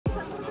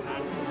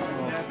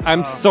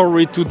I'm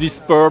sorry to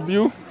disturb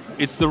you.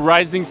 It's the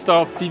Rising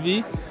Stars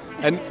TV.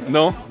 And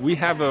no, we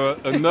have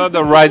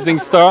another rising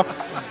star.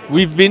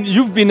 You've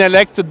been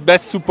elected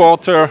best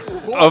supporter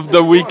of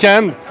the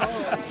weekend.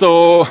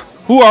 So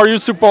who are you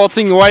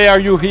supporting? Why are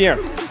you here?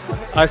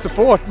 I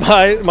support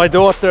my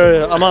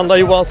daughter Amanda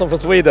Johansson from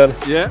Sweden.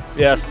 Yeah.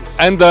 Yes.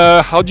 And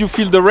how do you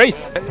feel the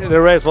race? The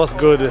race was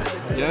good.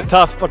 Yeah.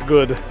 Tough but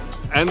good.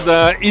 And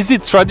is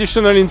it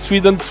traditional in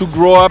Sweden to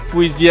grow up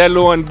with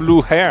yellow and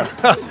blue hair?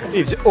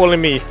 It's only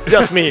me,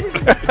 just me.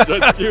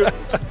 Just you.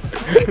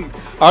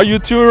 Are you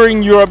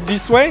touring Europe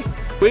this way?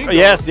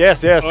 Yes.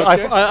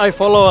 Okay. I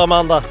follow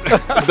Amanda.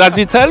 Does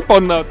it help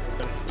or not?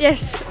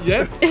 Yes.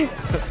 Yes?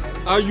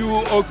 Are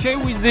you okay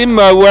with him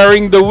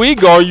wearing the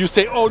wig, or you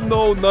say, oh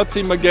no, not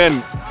him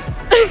again?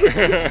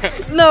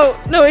 No,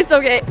 it's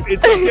okay.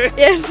 It's okay?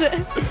 Yes.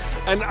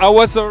 And how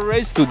was the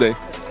race today?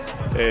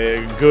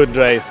 Good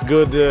race,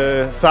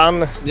 good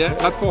sun. Yeah,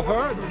 but for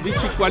her, did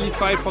she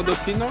qualify for the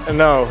final?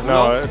 No.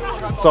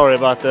 Sorry,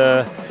 but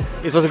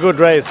it was a good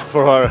race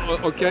for her.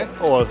 Okay.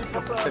 All.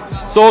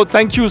 So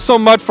thank you so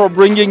much for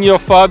bringing your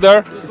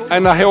father,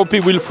 and I hope he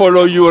will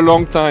follow you a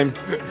long time.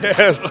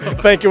 Yes,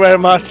 thank you very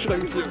much.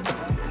 Thank you.